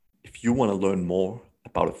If you want to learn more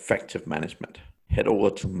about effective management, head over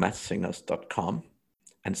to mattsingers.com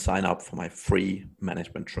and sign up for my free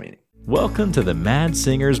management training. Welcome to the Mad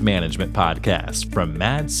Singers Management Podcast from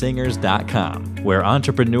madsingers.com, where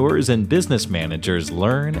entrepreneurs and business managers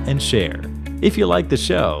learn and share. If you like the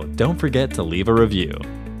show, don't forget to leave a review.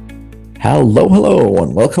 Hello,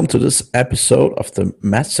 and welcome to this episode of the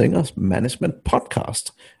Mad Singers Management Podcast.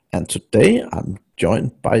 And today I'm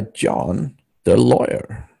joined by John, the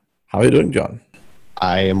lawyer. How are you doing, John?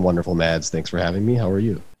 I am wonderful, Mads. Thanks for having me. How are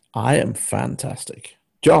you? I am fantastic.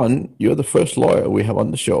 John, you're the first lawyer we have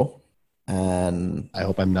on the show. And I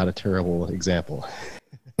hope I'm not a terrible example.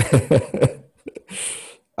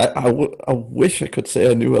 I wish I could say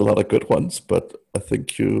I knew a lot of good ones, but I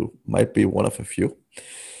think you might be one of a few.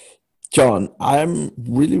 John, I'm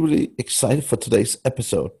really excited for today's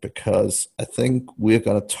episode because I think we're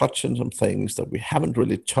going to touch on some things that we haven't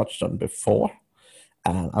really touched on before.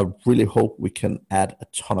 And I really hope we can add a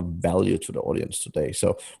ton of value to the audience today.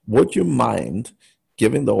 So would you mind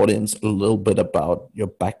giving the audience a little bit about your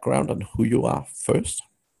background and who you are first?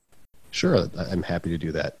 Sure, I'm happy to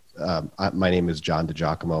do that. My name is John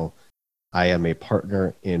DiGiacomo. I am a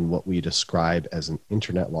partner in what we describe as an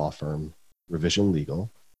internet law firm, Revision Legal.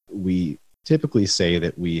 We typically say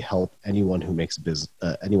that we help anyone who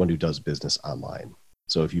anyone who does business online.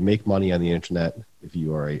 So if you make money on the internet, if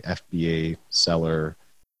you are a FBA seller,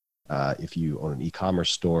 if you own an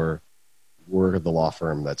e-commerce store, we're the law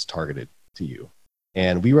firm that's targeted to you.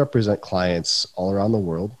 And we represent clients all around the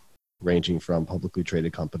world, ranging from publicly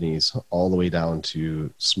traded companies all the way down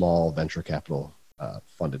to small venture capital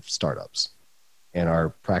funded startups. And our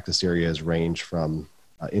practice areas range from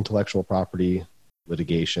intellectual property,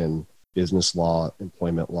 litigation, business law,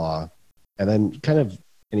 employment law, and then kind of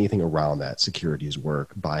anything around that, securities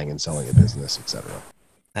work, buying and selling a business, etc.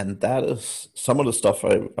 And that is some of the stuff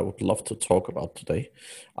I would love to talk about today.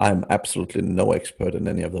 I'm absolutely no expert in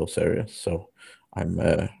any of those areas, so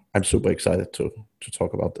I'm super excited to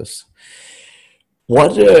talk about this.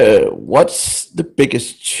 What's the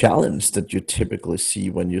biggest challenge that you typically see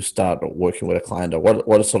when you start working with a client, or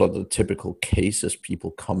what are sort of the typical cases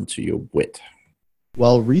people come to you with?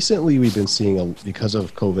 Well, recently we've been seeing, because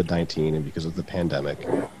of COVID-19 and because of the pandemic,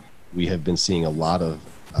 we have been seeing a lot of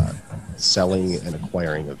selling and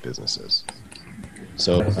acquiring of businesses.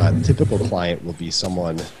 So a typical client will be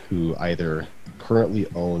someone who either currently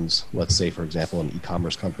owns, let's say, for example, an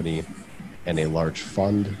e-commerce company, and a large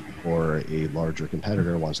fund or a larger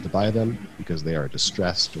competitor wants to buy them because they are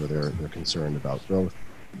distressed or they're concerned about growth,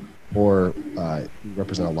 or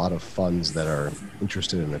represent a lot of funds that are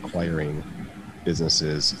interested in acquiring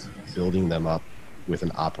businesses, building them up with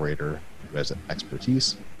an operator who has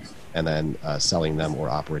expertise, and then selling them or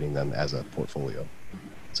operating them as a portfolio.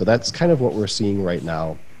 So that's kind of what we're seeing right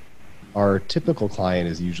now. Our typical client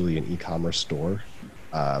is usually an e-commerce store,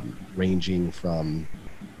 ranging from,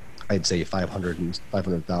 I'd say,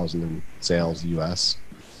 500,000 in sales US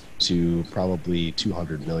to probably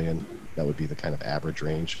 200 million. That would be the kind of average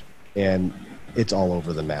range. And it's all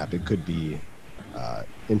over the map. It could be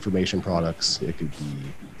information products. It could be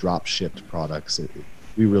drop shipped products.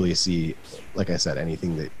 We really see, like I said,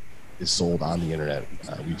 anything that is sold on the internet,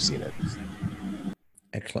 we've seen it.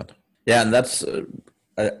 Excellent. Yeah, and that's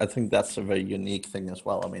I think that's a very unique thing as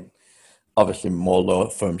well. I mean, obviously more law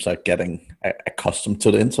firms are getting accustomed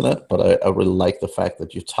to the internet, but I really like the fact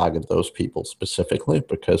that you target those people specifically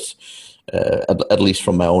because at least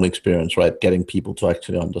from my own experience, right, getting people to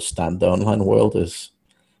actually understand the online world is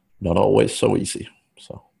not always so easy.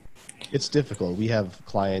 So it's difficult. We have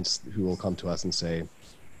clients who will come to us and say,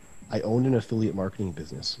 I own an affiliate marketing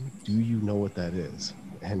business. Do you know what that is?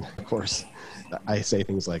 And of course, I say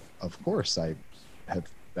things like, of course, I have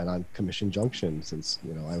been on Commission Junction since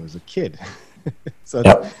I was a kid. So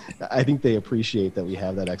yep. I think they appreciate that we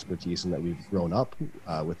have that expertise and that we've grown up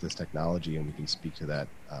with this technology and we can speak to that.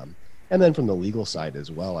 And then from the legal side as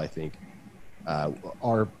well, I think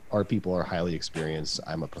our people are highly experienced.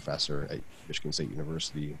 I'm a professor at Michigan State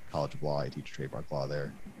University College of Law. I teach trademark law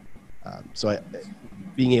there. So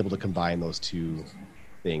being able to combine those two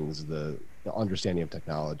things, the understanding of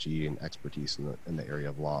technology and expertise in the area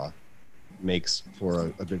of law, makes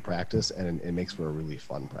for a good practice, and it makes for a really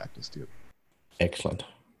fun practice too. Excellent.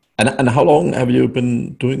 And how long have you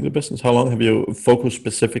been doing the business? How long have you focused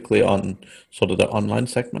specifically on sort of the online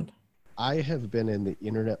segment? I have been in the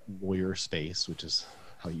internet lawyer space, which is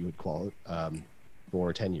how you would call it,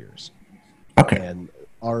 for 10 years. Okay. And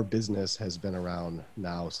our business has been around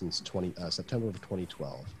now since September of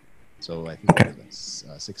 2012. So I think that's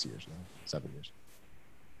 6 years now, 7 years.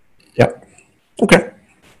 Yep. Okay.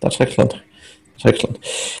 That's excellent. That's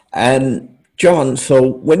excellent. And John, so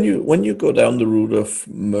when you go down the route of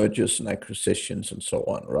mergers and acquisitions and so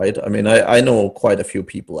on, right? I mean, I know quite a few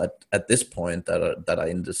people at this point that are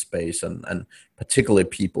in this space, and particularly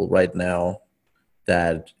people right now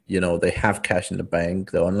that they have cash in the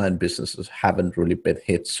bank. The online businesses haven't really been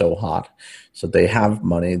hit so hard, so they have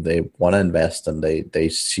money, they want to invest, and they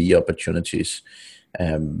see opportunities.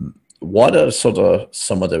 What are sort of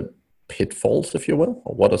some of the pitfalls, if you will,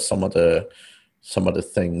 or what are some of the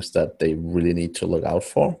things that they really need to look out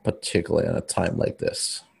for, particularly in a time like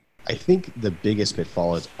this? I think the biggest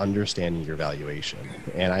pitfall is understanding your valuation.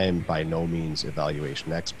 And I am by no means a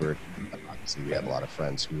valuation expert. Obviously, we have a lot of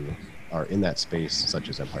friends who are in that space, such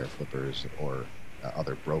as Empire Flippers or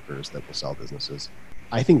other brokers that will sell businesses.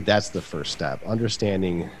 I think that's the first step,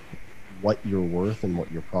 understanding what you're worth and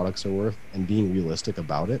what your products are worth and being realistic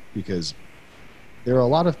about it, because there are a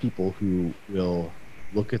lot of people who will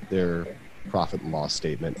look at their profit and loss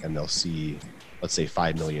statement and they'll see, let's say,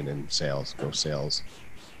 5 million in sales, gross sales,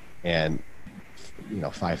 and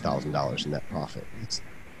 $5,000 in net profit.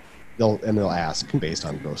 They'll ask based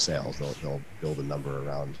on gross sales. They'll build a number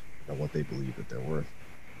around what they believe that they're worth.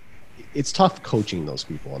 It's tough coaching those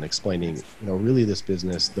people and explaining, really this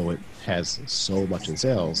business, though it has so much in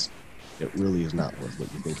sales, it really is not worth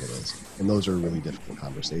what you think it is. And those are really difficult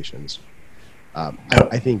conversations.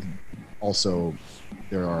 I think also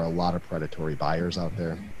there are a lot of predatory buyers out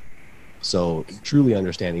there. So truly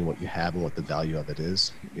understanding what you have and what the value of it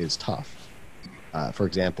is tough. For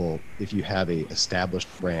example, if you have a established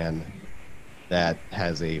brand that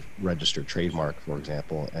has a registered trademark, for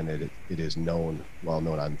example, and it is well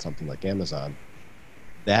known on something like Amazon,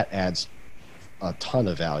 that adds a ton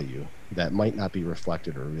of value that might not be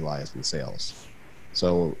reflected or realized in sales.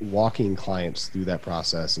 So walking clients through that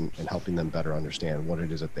process and helping them better understand what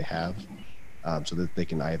it is that they have, so that they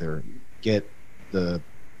can either get the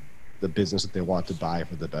business that they want to buy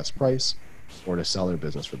for the best price or to sell their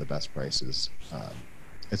business for the best prices.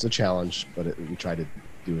 It's a challenge, but we try to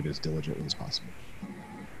do it as diligently as possible.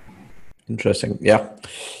 Interesting. Yeah.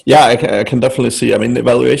 I can definitely see. I mean,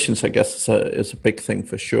 evaluations, I guess, is a big thing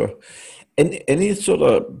for sure. Any sort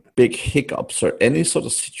of big hiccups or any sort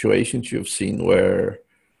of situations you've seen where,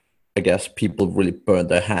 I guess, people really burn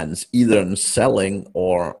their hands, either in selling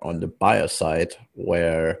or on the buyer side,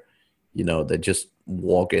 where they just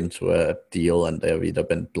walk into a deal and they've either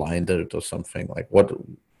been blinded or something? Like, what,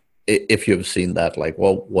 if you've seen that, like,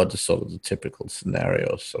 well, what are sort of the typical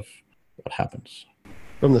scenarios of what happens?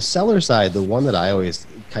 From the seller side, the one that I always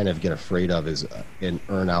kind of get afraid of is an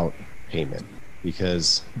earn-out payment,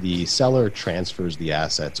 because the seller transfers the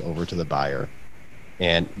assets over to the buyer,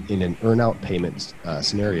 and in an earn-out payment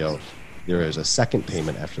scenario, there is a second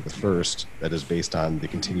payment after the first that is based on the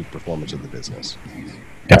continued performance of the business.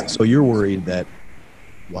 Yeah. So you're worried that,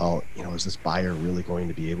 well, is this buyer really going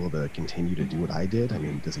to be able to continue to do what I did? I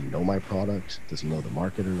mean, does he know my product? Does he know the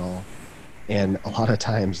market at all? And a lot of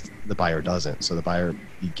times the buyer doesn't. So the buyer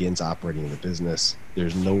begins operating the business.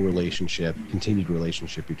 There's no continued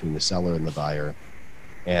relationship between the seller and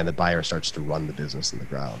the buyer starts to run the business in the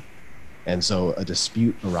ground. And so a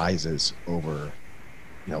dispute arises over,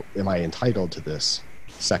 am I entitled to this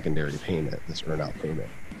secondary payment, this earn-out payment?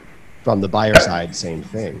 From the buyer side, same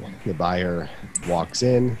thing. The buyer walks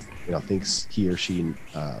in, thinks he or she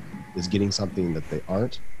is getting something that they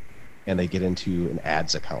aren't, and they get into an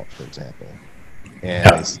ads account, for example. And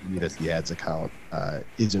they see that the ads account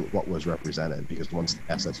isn't what was represented, because once the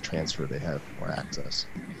assets transfer, they have more access.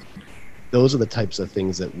 Those are the types of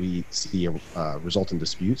things that we see result in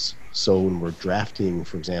disputes. So when we're drafting,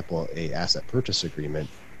 for example, a asset purchase agreement,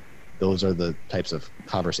 those are the types of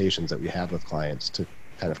conversations that we have with clients to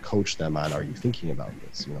kind of coach them on, are you thinking about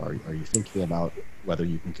this? Are you thinking about whether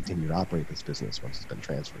you can continue to operate this business once it's been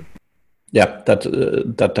transferred? Yeah,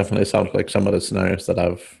 that definitely sounds like some of the scenarios that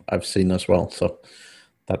I've seen as well. So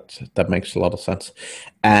that makes a lot of sense.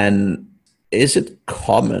 And is it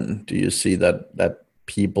common? Do you see that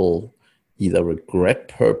people either regret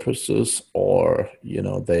purposes, or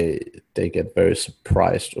they get very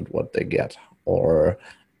surprised with what they get, or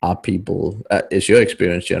are people? Is your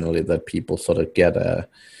experience generally that people sort of get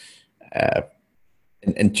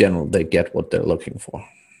in general they get what they're looking for?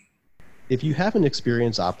 If you have an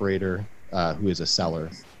experienced operator who is a seller,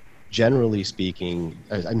 generally speaking,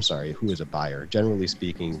 who is a buyer, generally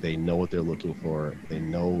speaking, they know what they're looking for, they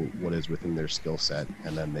know what is within their skill set,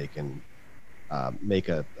 and then they can make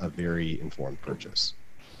a very informed purchase.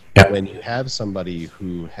 Yeah. When you have somebody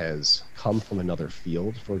who has come from another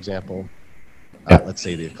field, for example, let's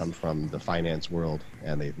say they've come from the finance world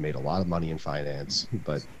and they've made a lot of money in finance,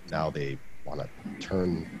 but now they want to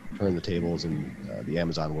turn the tables in the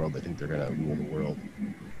Amazon world. They think they're going to rule the world.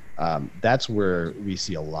 That's where we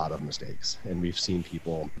see a lot of mistakes, and we've seen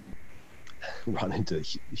people run into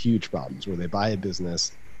huge problems where they buy a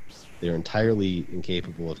business, they're entirely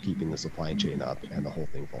incapable of keeping the supply chain up, and the whole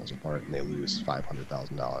thing falls apart, and they lose $500,000,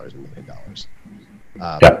 $1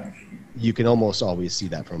 million. You can almost always see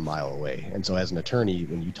that from a mile away. And so as an attorney,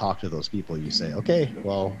 when you talk to those people, you say, okay,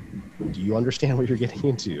 well, do you understand what you're getting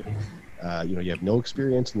into? You have no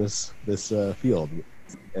experience in this field.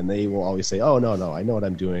 And they will always say, oh, no, I know what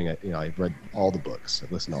I'm doing. I've read all the books.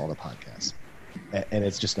 I've listened to all the podcasts. And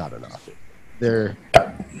it's just not enough. The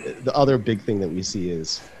other big thing that we see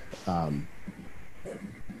is an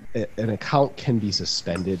account can be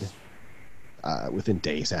suspended within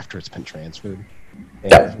days after it's been transferred.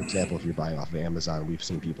 And for example, if you're buying off of Amazon, we've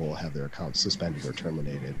seen people have their accounts suspended or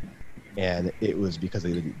terminated. And it was because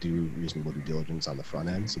they didn't do reasonable due diligence on the front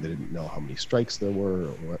end. So they didn't know how many strikes there were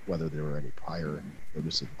or whether there were any prior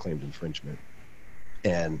notice of claimed infringement.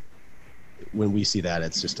 And when we see that,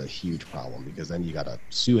 it's just a huge problem, because then you got to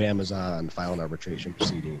sue Amazon, file an arbitration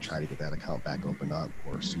proceeding, try to get that account back opened up,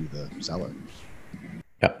 or sue the seller.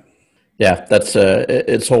 Yeah, that's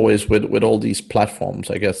it's always with all these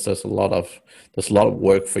platforms. I guess there's a lot of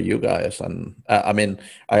work for you guys, and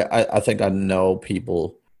I think I know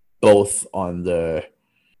people both on the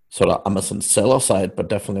sort of Amazon seller side, but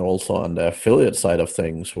definitely also on the affiliate side of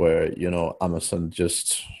things, where Amazon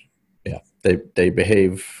just they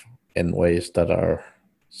behave in ways that are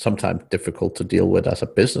sometimes difficult to deal with as a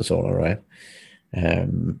business owner, right?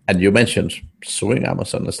 And you mentioned suing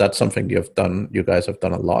Amazon. Is that something you've done? You guys have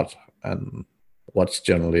done a lot, and what's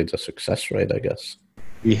generally the success rate, I guess?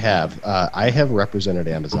 We have. I have represented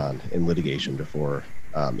Amazon in litigation before,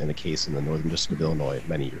 in a case in the Northern District of Illinois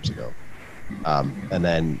many years ago. And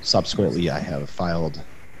then subsequently, I have filed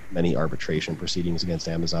many arbitration proceedings against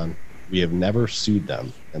Amazon. We have never sued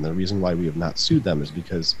them, and the reason why we have not sued them is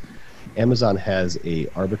because Amazon has a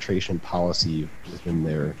arbitration policy within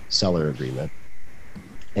their seller agreement,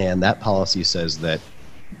 and that policy says that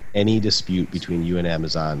any dispute between you and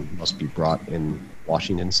Amazon must be brought in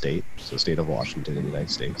Washington State, so state of Washington in the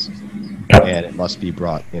United States, and it must be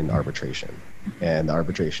brought in arbitration, and the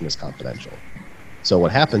arbitration is confidential. So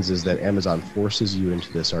what happens is that Amazon forces you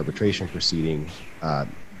into this arbitration proceeding.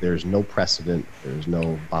 There's no precedent, there's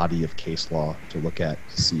no body of case law to look at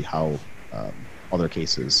to see how other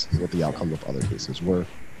cases, what the outcome of other cases were,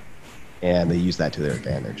 and they use that to their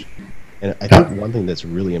advantage. And I think one thing that's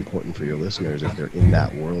really important for your listeners, if they're in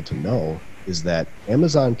that world, to know is that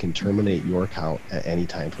Amazon can terminate your account at any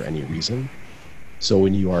time for any reason. So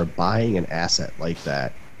when you are buying an asset like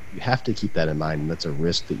that, you have to keep that in mind, and that's a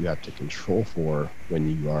risk that you have to control for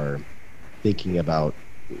when you are thinking about,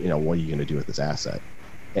 what are you going to do with this asset?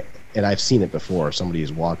 And I've seen it before. Somebody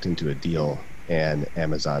has walked into a deal and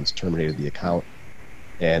Amazon's terminated the account,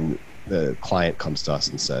 and the client comes to us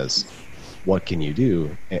and says, what can you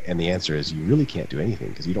do? And the answer is, you really can't do anything,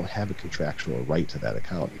 because you don't have a contractual right to that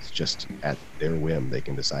account. It's just at their whim. They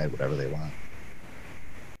can decide whatever they want.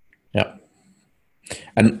 Yeah.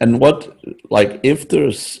 And what, like, if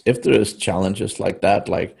there's challenges like that,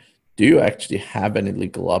 like, do you actually have any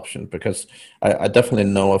legal option? Because I definitely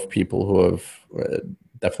know of people who have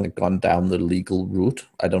definitely gone down the legal route.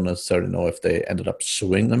 I don't necessarily know if they ended up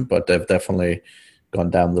suing them, but they've definitely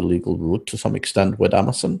gone down the legal route to some extent with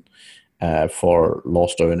Amazon for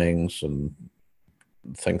lost earnings and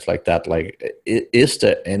things like that. Like, is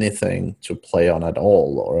there anything to play on at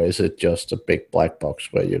all, or is it just a big black box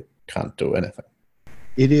where you can't do anything?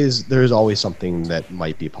 There is always something that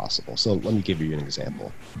might be possible. So let me give you an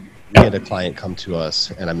example. We had a client come to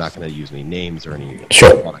us, and I'm not going to use any names or any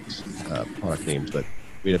product names, but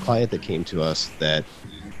we had a client that came to us that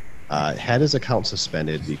had his account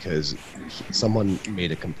suspended because someone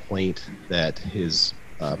made a complaint that his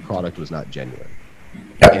product was not genuine.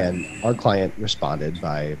 And our client responded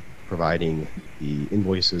by providing the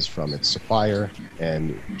invoices from its supplier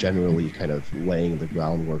and generally kind of laying the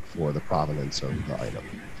groundwork for the provenance of the item.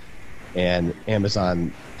 And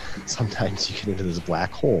Amazon, sometimes you get into this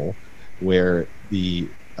black hole where the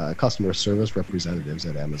customer service representatives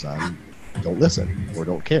at Amazon don't listen or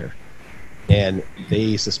don't care. And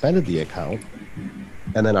they suspended the account,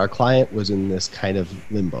 and then our client was in this kind of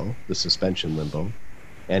limbo, the suspension limbo,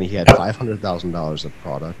 and he had $500,000 of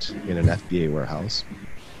product in an FBA warehouse.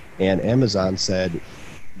 And Amazon said,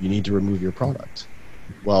 you need to remove your product.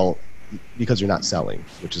 Well, because you're not selling,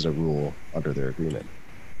 which is a rule under their agreement.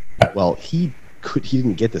 Well, he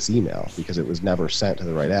didn't get this email because it was never sent to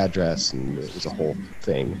the right address, and it was a whole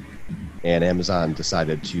thing. And Amazon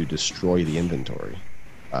decided to destroy the inventory.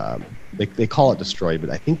 they call it destroy, but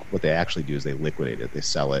I think what they actually do is they liquidate it. They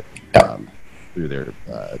sell it through their,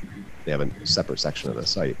 they have a separate section of the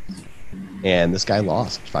site. And this guy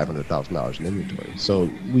lost $500,000 in inventory. So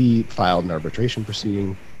we filed an arbitration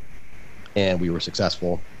proceeding, and we were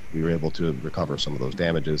successful. We were able to recover some of those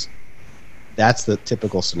damages. That's the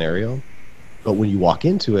typical scenario. But when you walk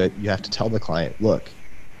into it, you have to tell the client, look,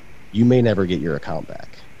 you may never get your account back,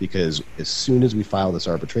 because as soon as we file this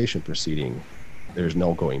arbitration proceeding, there's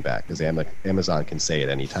no going back, because Amazon can say at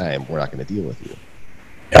any time, we're not going to deal with you.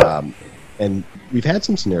 And we've had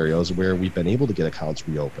some scenarios where we've been able to get accounts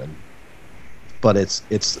reopened, but it's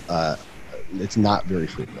not very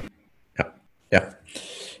frequent. Yeah.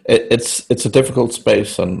 It's a difficult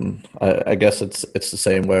space, and I guess it's the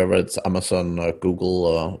same wherever it's Amazon or Google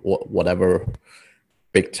or whatever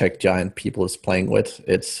big tech giant people is playing with.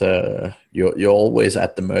 It's you're always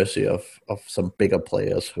at the mercy of some bigger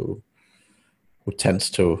players who tends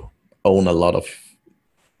to own a lot of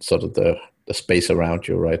sort of the space around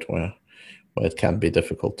you, right, where it can be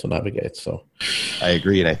difficult to navigate. So I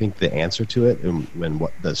agree, and I think the answer to it, and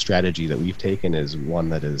what the strategy that we've taken, is one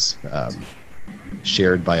that is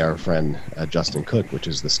shared by our friend Justin Cook, which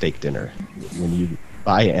is the steak dinner. When you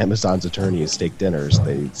buy Amazon's attorney steak dinners,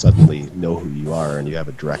 they suddenly know who you are, and you have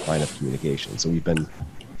a direct line of communication. So we've been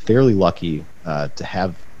fairly lucky to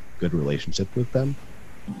have good relationship with them,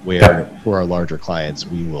 where for our larger clients,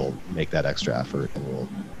 we will make that extra effort and we'll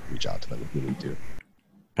reach out to them if we need to.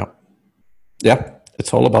 Yeah,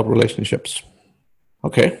 it's all about relationships.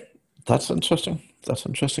 Okay, that's interesting.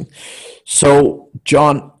 So,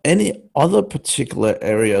 John, any other particular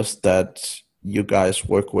areas that you guys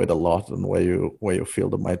work with a lot, and where you feel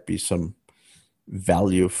there might be some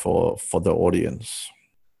value for the audience?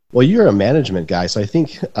 Well, you're a management guy, so I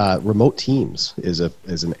think remote teams is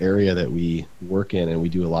an area that we work in, and we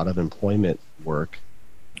do a lot of employment work,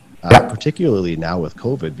 particularly now with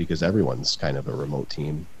COVID, because everyone's kind of a remote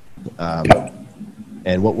team.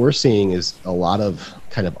 And what we're seeing is a lot of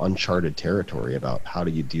kind of uncharted territory about how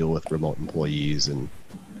do you deal with remote employees, and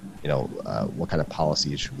what kind of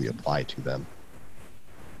policies should we apply to them.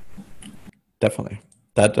 Definitely.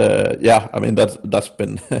 That I mean that's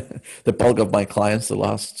been the bulk of my clients the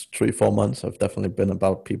last 3-4 months have definitely been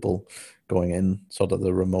about people going in sort of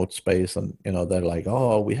the remote space, and they're like,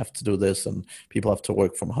 oh, we have to do this, and people have to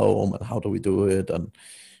work from home, and how do we do it? And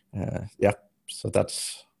so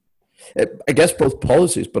that's, I guess, both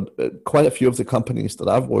policies, but quite a few of the companies that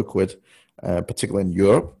I've worked with, particularly in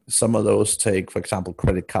Europe, some of those take, for example,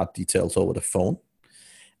 credit card details over the phone,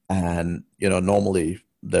 and normally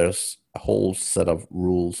there's a whole set of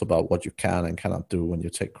rules about what you can and cannot do when you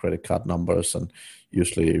take credit card numbers, and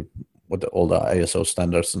usually with all the ISO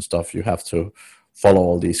standards and stuff, you have to follow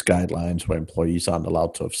all these guidelines where employees aren't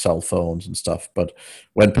allowed to have cell phones and stuff. But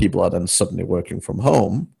when people are then suddenly working from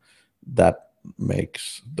home, that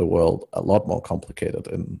makes the world a lot more complicated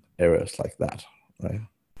in areas like that, right?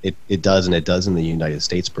 It does, and it does in the United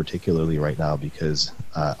States particularly right now, because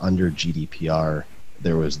under GDPR,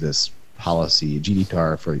 there was this policy.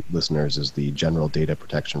 GDPR, for listeners, is the General Data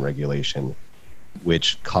Protection Regulation,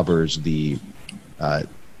 which covers the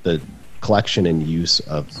collection and use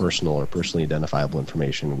of personal or personally identifiable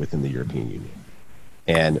information within the European Union.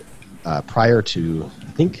 And prior to,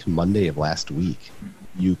 I think, Monday of last week,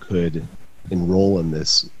 you could enroll in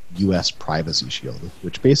this U.S. Privacy Shield,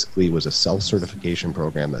 which basically was a self-certification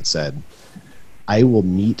program that said, I will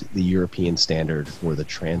meet the European standard for the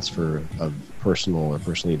transfer of personal or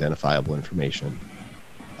personally identifiable information.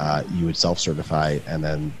 You would self-certify, and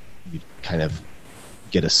then you'd kind of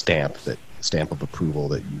get a stamp of approval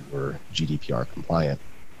that you were GDPR compliant.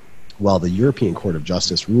 Well, the European Court of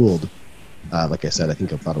Justice ruled, like I said, I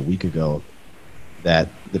think about a week ago, that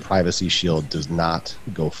the Privacy Shield does not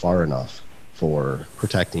go far enough for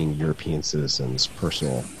protecting European citizens'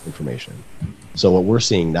 personal information. So what we're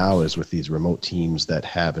seeing now is with these remote teams that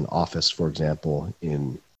have an office, for example,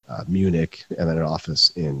 in Munich, and then an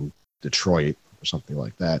office in Detroit or something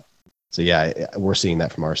like that. So yeah, we're seeing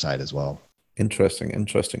that from our side as well.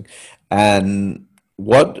 Interesting. And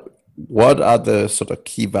what are the sort of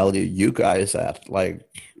key value you guys add? Like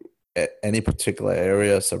any particular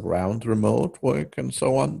areas around remote work and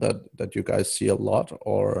so on that you guys see a lot,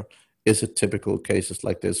 or is it typical cases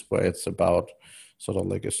like this where it's about sort of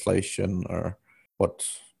legislation, or what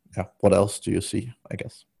else do you see, I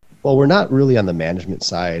guess? Well, we're not really on the management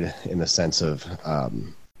side in the sense of,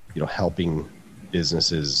 helping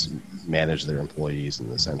businesses manage their employees, in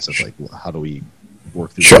the sense of like, how do we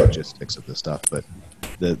work through the logistics of this stuff? But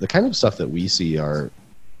the kind of stuff that we see are,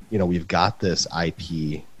 we've got this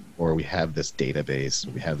IP, or we have this database,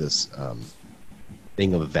 we have this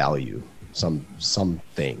thing of value,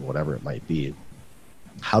 something, whatever it might be,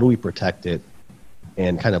 how do we protect it,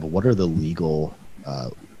 and kind of what are the legal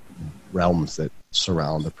realms that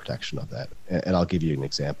surround the protection of that? And I'll give you an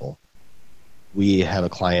example. We have a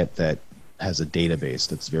client that has a database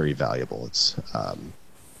that's very valuable.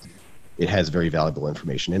 It has very valuable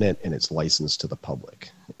information in it, and it's licensed to the public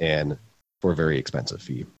and for a very expensive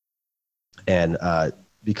fee. And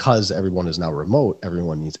because everyone is now remote,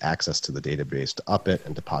 everyone needs access to the database to up it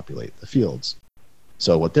and to populate the fields.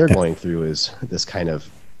 So what they're going through is this kind of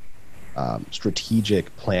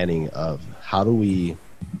strategic planning of how do we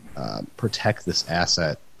protect this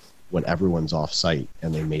asset when everyone's off site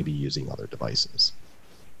and they may be using other devices.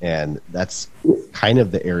 And that's kind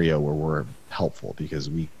of the area where we're helpful,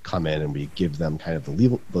 because we come in and we give them kind of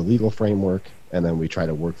the legal framework, and then we try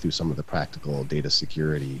to work through some of the practical data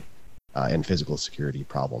security and physical security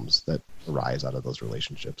problems that arise out of those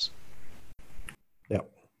relationships.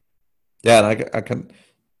 Yeah, and I can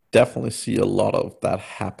definitely see a lot of that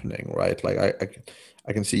happening, right? Like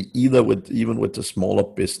I can see even with the smaller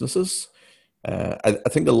businesses. I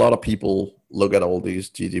think a lot of people look at all these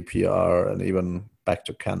GDPR and even back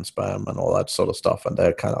to CAN-SPAM and all that sort of stuff, and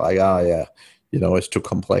they're kind of like, yeah, it's too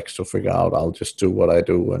complex to figure out. I'll just do what I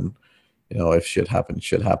do, and if shit happens,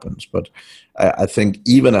 shit happens. But I think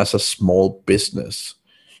even as a small business,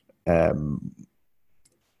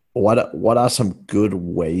 what are some good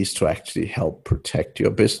ways to actually help protect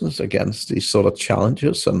your business against these sort of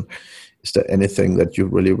challenges? And is there anything that you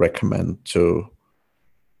really recommend to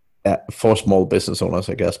for small business owners,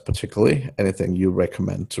 I guess, particularly, anything you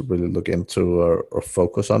recommend to really look into or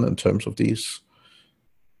focus on in terms of these,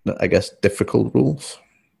 I guess, difficult rules?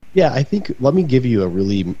 Yeah, I think, let me give you a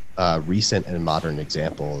really recent and modern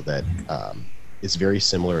example that is very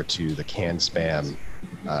similar to the CAN-SPAM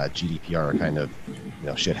GDPR kind of,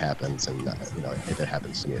 shit happens, and if it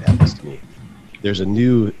happens to me, it happens to me. There's a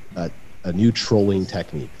new trolling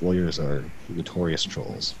technique. Lawyers are notorious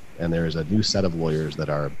trolls, and there is a new set of lawyers that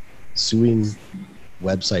are suing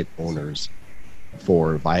website owners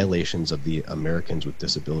for violations of the Americans with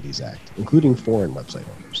Disabilities Act, including foreign website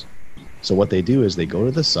owners. So what they do is they go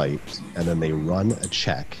to the site and then they run a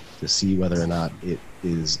check to see whether or not it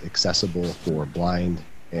is accessible for blind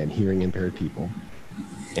and hearing impaired people.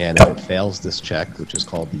 And if it fails this check, which is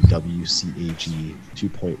called the WCAG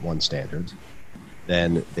 2.1 standard,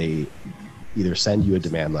 then they either send you a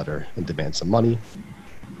demand letter and demand some money,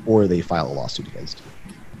 or they file a lawsuit against you.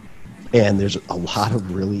 And there's a lot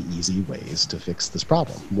of really easy ways to fix this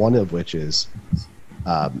problem. One of which is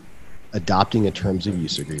adopting a terms of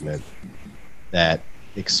use agreement that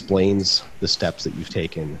explains the steps that you've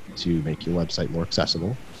taken to make your website more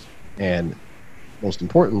accessible, and most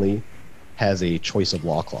importantly, has a choice of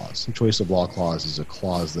law clause. A choice of law clause is a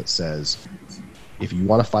clause that says, if you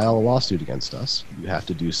want to file a lawsuit against us, you have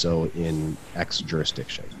to do so in X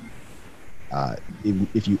jurisdiction.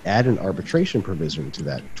 If you add an arbitration provision to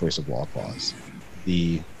that choice of law clause,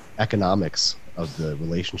 the economics of the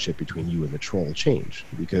relationship between you and the troll change,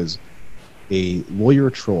 because a lawyer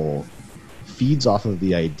troll feeds off of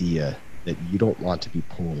the idea that you don't want to be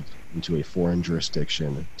pulled into a foreign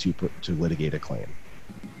jurisdiction to litigate a claim.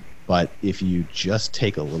 But if you just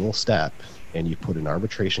take a little step and you put an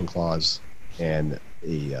arbitration clause and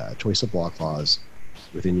a choice of law clause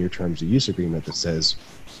within your terms of use agreement that says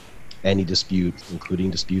any dispute, including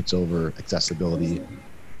disputes over accessibility,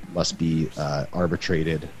 must be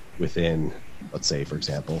arbitrated within, let's say, for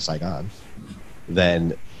example, Saigon,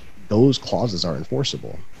 then those clauses are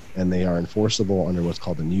enforceable. And they are enforceable under what's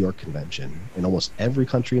called the New York Convention. And almost every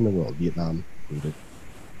country in the world, Vietnam included,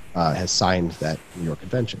 has signed that New York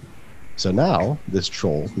Convention. So now this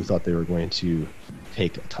troll, who thought they were going to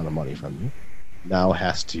take a ton of money from you, now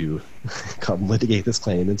has to come litigate this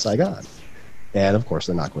claim in Saigon. And of course,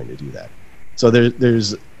 they're not going to do that. So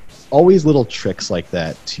there's always little tricks like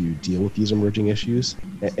that to deal with these emerging issues.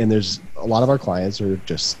 And there's a lot of our clients are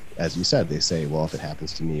just, as you said, they say, well, if it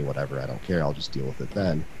happens to me, whatever, I don't care, I'll just deal with it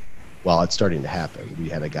then. Well, it's starting to happen. We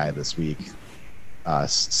had a guy this week,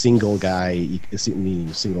 single guy,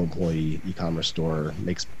 single employee, e-commerce store,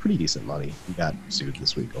 makes pretty decent money. He got sued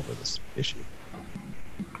this week over this issue.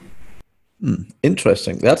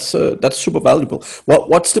 Interesting. That's super valuable.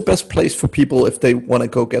 What's the best place for people if they want to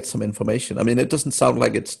go get some information? I mean, it doesn't sound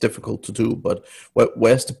like it's difficult to do, but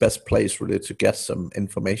where's the best place really to get some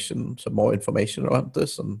information, some more information around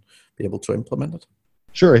this and be able to implement it?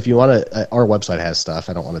 Sure. If you want to, our website has stuff.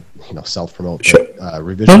 I don't want to, self-promote. Sure. But,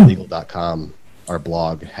 revisionlegal.com, our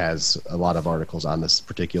blog, has a lot of articles on this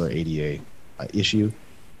particular ADA issue.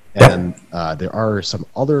 And there are some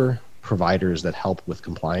other providers that help with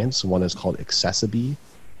compliance. One is called Accessibee.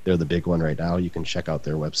 They're the big one right now. You can check out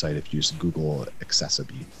their website if you just Google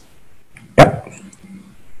Accessibee. Yeah.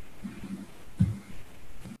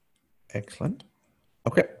 Excellent.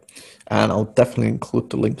 Okay. And I'll definitely include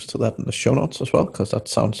the links to that in the show notes as well, because that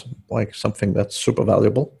sounds like something that's super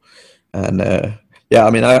valuable. And yeah, I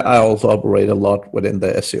mean, I also operate a lot within the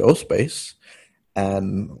SEO space.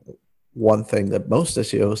 And one thing that most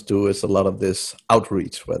SEOs do is a lot of this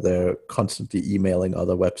outreach where they're constantly emailing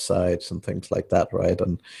other websites and things like that, right?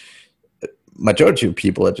 And majority of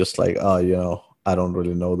people are just like, oh, you know, I don't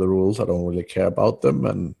really know the rules. I don't really care about them.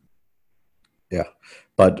 And yeah,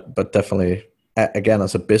 but definitely, again,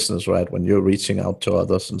 as a business, right, when you're reaching out to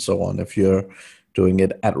others and so on, if you're doing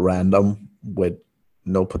it at random with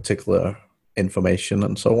no particular information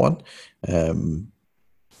and so on,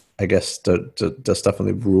 I guess there's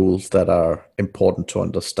definitely rules that are important to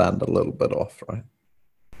understand a little bit of, right?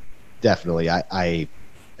 Definitely. I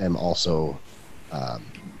am also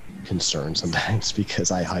concerned sometimes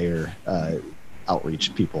because I hire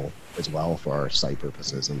outreach people as well for our site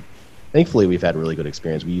purposes. And thankfully, we've had really good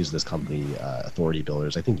experience. We use this company, Authority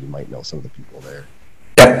Builders. I think you might know some of the people there.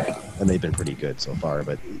 Yeah. And they've been pretty good so far.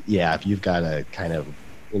 But yeah, if you've got a kind of,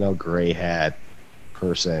 you know, gray hat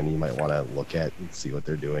person, you might want to look at and see what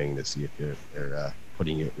they're doing to see if they're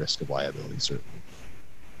putting you at risk of liability, certainly.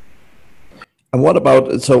 And what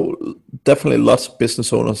about, so definitely lots of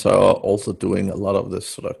business owners are also doing a lot of this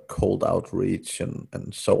sort of cold outreach and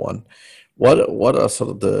so on. What are sort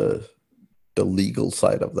of the legal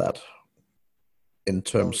side of that in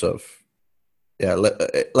terms of, yeah,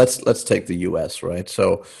 let's take the US, right?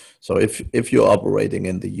 So if you're operating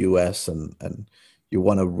in the US and you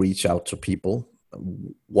want to reach out to people,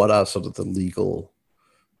 what are sort of the legal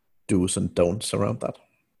do's and don'ts around that?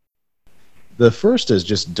 The first is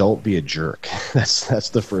just don't be a jerk. That's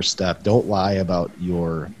the first step. Don't lie about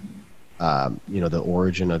your, you know, the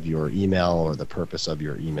origin of your email or the purpose of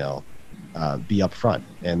your email. Be upfront.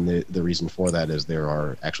 And the reason for that is there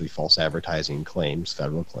are actually false advertising claims,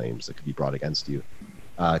 federal claims that could be brought against you.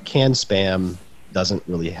 Canned spam doesn't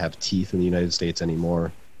really have teeth in the United States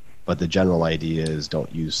anymore, but the general idea is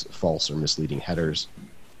don't use false or misleading headers.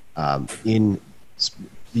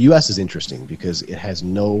 The U.S. is interesting because it has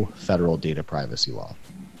no federal data privacy law.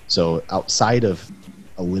 So outside of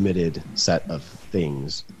a limited set of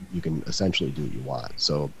things, you can essentially do what you want.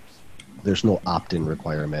 So there's no opt-in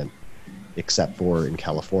requirement, except for in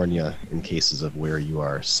California, in cases of where you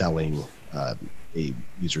are selling a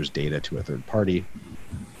user's data to a third party.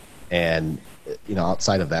 And you know,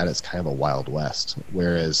 outside of that, it's kind of a wild west.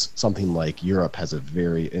 Whereas something like Europe has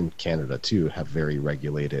in Canada too, have very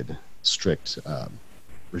regulated, strict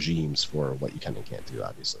regimes for what you can and can't do,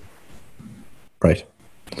 obviously. Right.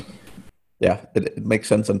 Yeah, it makes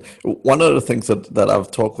sense. And one of the things that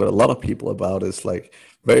I've talked with a lot of people about is like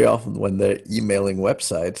very often when they're emailing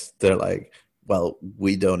websites, they're like, well,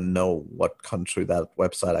 we don't know what country that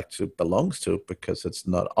website actually belongs to because it's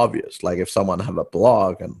not obvious. Like if someone have a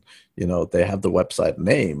blog and, you know, they have the website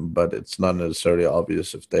name, but it's not necessarily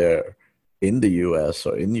obvious if they're in the US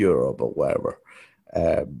or in Europe or wherever.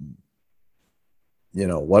 You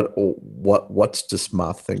know, what's the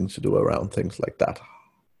smart thing to do around things like that?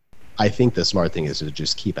 I think the smart thing is to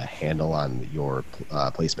just keep a handle on your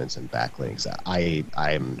placements and backlinks.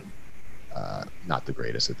 I'm not the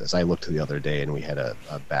greatest at this. I looked the other day and we had a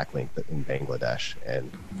backlink in Bangladesh, and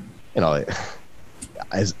you know,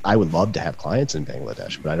 I would love to have clients in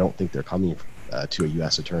Bangladesh, but I don't think they're coming to a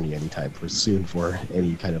U.S. attorney anytime soon for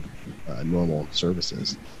any kind of normal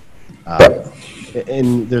services.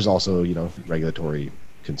 And there's also, you know, regulatory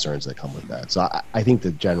concerns that come with that. So I think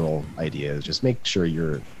the general idea is just make sure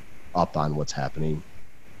you're up on what's happening.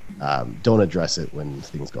 Don't address it when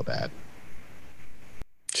things go bad.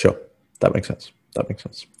 Sure. That makes sense.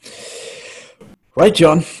 Right,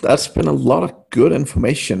 John, that's been a lot of good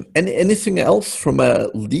information. Anything else from a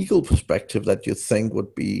legal perspective that you think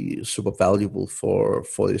would be super valuable for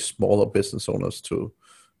the smaller business owners to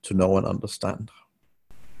know and understand?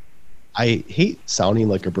 I hate sounding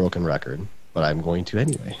like a broken record, but I'm going to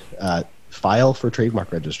anyway. File for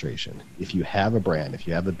trademark registration. If you have a brand, if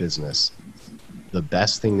you have a business, the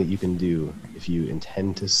best thing that you can do if you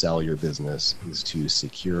intend to sell your business is to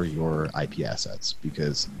secure your IP assets,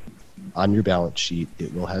 because on your balance sheet,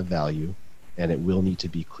 it will have value and it will need to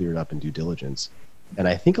be cleared up in due diligence. And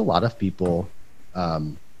I think a lot of people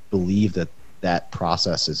believe that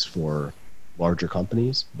process is for larger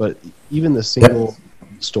companies, but even the single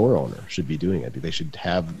store owner should be doing it. They should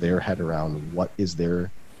have their head around what is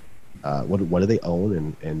their, what do they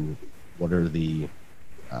own and what are the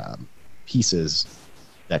pieces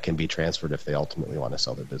that can be transferred if they ultimately want to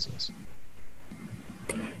sell their business.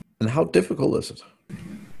 And how difficult is it?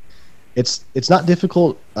 It's not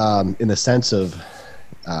difficult in the sense of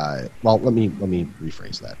well, let me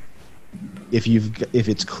rephrase that. If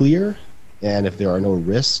it's clear and if there are no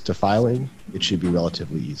risks to filing, it should be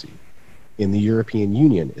relatively easy. In the European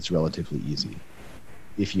Union, it's relatively easy.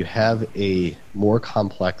 If you have a more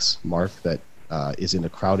complex mark that is in a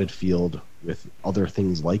crowded field with other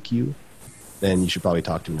things like you, then you should probably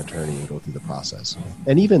talk to an attorney and go through the process.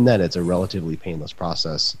 And even then, it's a relatively painless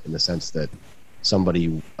process in the sense that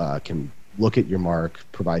somebody can look at your mark,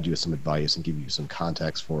 provide you with some advice, and give you some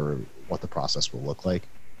context for what the process will look like.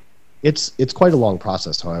 It's quite a long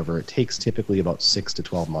process, however. It takes typically about 6 to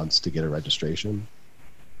 12 months to get a registration.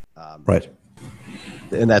 Right.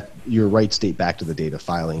 And that your rights date back to the date of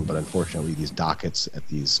filing, but unfortunately these dockets at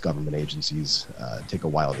these government agencies take a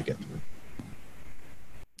while to get through.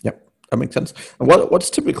 Yep, that makes sense. And what's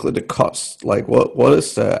typically the cost? Like, what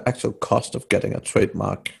is the actual cost of getting a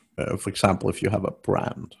trademark? For example, if you have a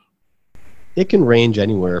brand, it can range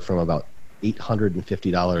anywhere from about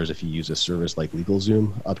 $850 if you use a service like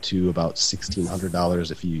LegalZoom, up to about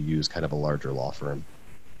 $1,600 if you use kind of a larger law firm.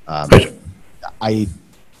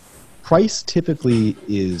 Price typically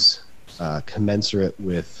is commensurate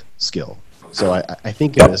with skill. So I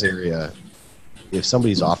think in this area, if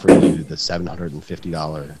somebody's offering you the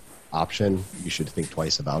 $750 option, you should think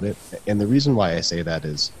twice about it. And the reason why I say that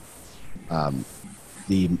is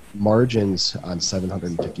the margins on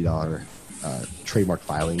 $750 trademark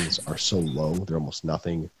filings are so low, they're almost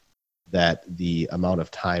nothing, that the amount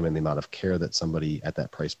of time and the amount of care that somebody at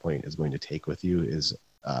that price point is going to take with you is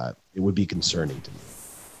it would be concerning to me.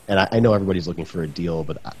 And I know everybody's looking for a deal,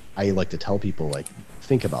 but I like to tell people, like,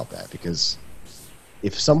 think about that, because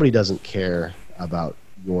if somebody doesn't care about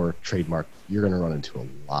your trademark, you're going to run into a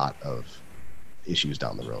lot of issues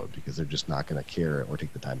down the road because they're just not going to care or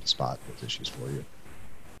take the time to spot those issues for you.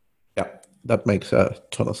 Yeah, that makes a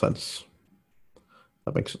ton of sense.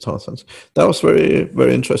 That was very,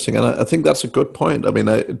 very interesting. And I think that's a good point. I mean,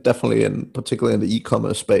 definitely particularly in the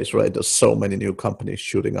e-commerce space, right? There's so many new companies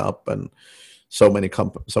shooting up and so many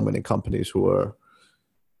companies who are,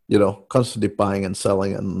 constantly buying and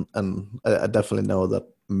selling. And I definitely know that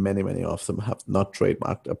many of them have not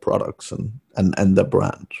trademarked their products and their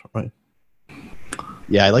brand, right?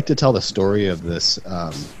 Yeah, I like to tell the story of this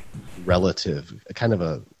relative, kind of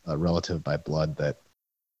a relative by blood that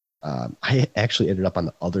I actually ended up on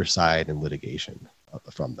the other side in litigation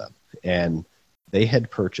from them. And they had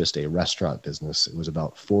purchased a restaurant business. It was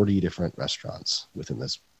about 40 different restaurants within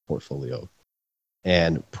this portfolio.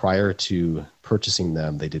 And prior to purchasing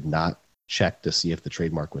them, they did not check to see if the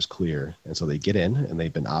trademark was clear. And so they get in, and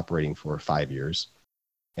they've been operating for 5 years.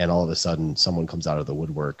 And all of a sudden, someone comes out of the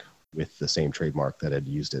woodwork with the same trademark that had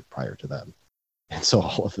used it prior to them. And so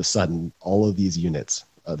all of a sudden, all of these units,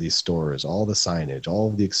 these stores, all the signage, all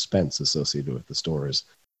of the expense associated with the stores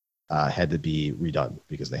had to be redone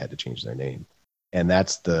because they had to change their name. And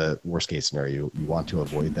that's the worst case scenario. You want to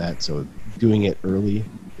avoid that. So doing it early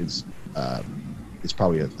is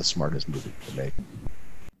probably the smartest move to make.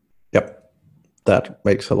 Yep. That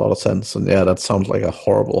makes a lot of sense. And yeah, that sounds like a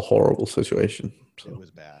horrible situation. So. It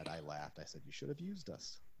was bad. I laughed. I said, you should have used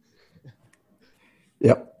us.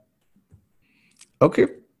 Yep. Okay.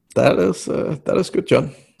 That is good,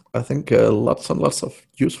 John. I think lots and lots of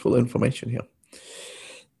useful information here.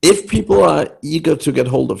 If people are eager to get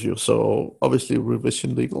hold of you, so obviously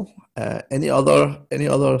Revision Legal, any other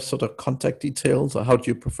sort of contact details, or how do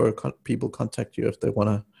you prefer people contact you if they want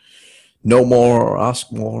to know more or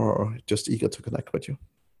ask more or just eager to connect with you?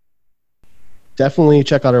 Definitely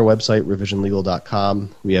check out our website, revisionlegal.com.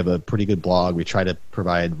 We have a pretty good blog. We try to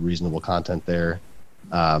provide reasonable content there.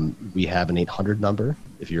 We have an 800 number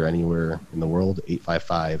if you're anywhere in the world,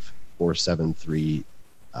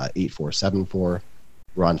 855-473-8474.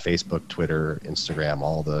 We're on Facebook, Twitter, Instagram,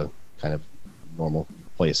 all the kind of normal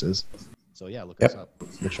places. So yeah, look us up.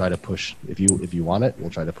 We'll try to push, if you want it, we'll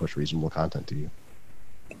try to push reasonable content to you.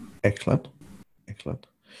 Excellent.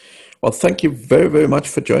 Well, thank you very, very much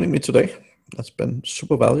for joining me today. That's been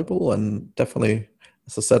super valuable and definitely,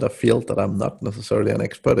 as I said, a field that I'm not necessarily an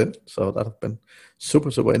expert in. So that has been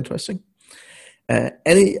super, super interesting.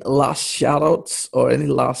 Any last shout outs or any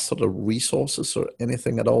last sort of resources or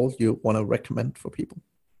anything at all you want to recommend for people?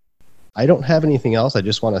 I don't have anything else. I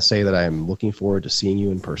just want to say that I'm looking forward to seeing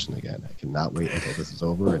you in person again. I cannot wait until this is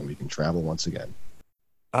over and we can travel once again.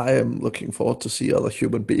 I am looking forward to see other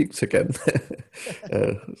human beings again.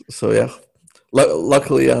 So yeah,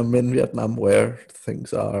 luckily I'm in Vietnam where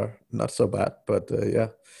things are not so bad, but yeah,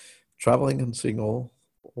 traveling and seeing all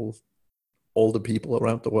all the people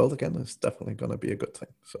around the world again is definitely going to be a good thing.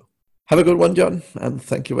 So have a good one, John, and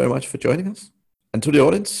thank you very much for joining us. And to the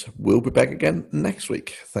audience, we'll be back again next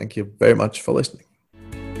week. Thank you very much for listening.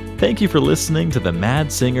 Thank you for listening to the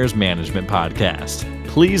Mad Singers Management Podcast.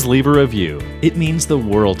 Please leave a review. It means the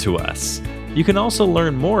world to us. You can also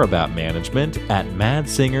learn more about management at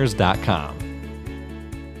madsingers.com.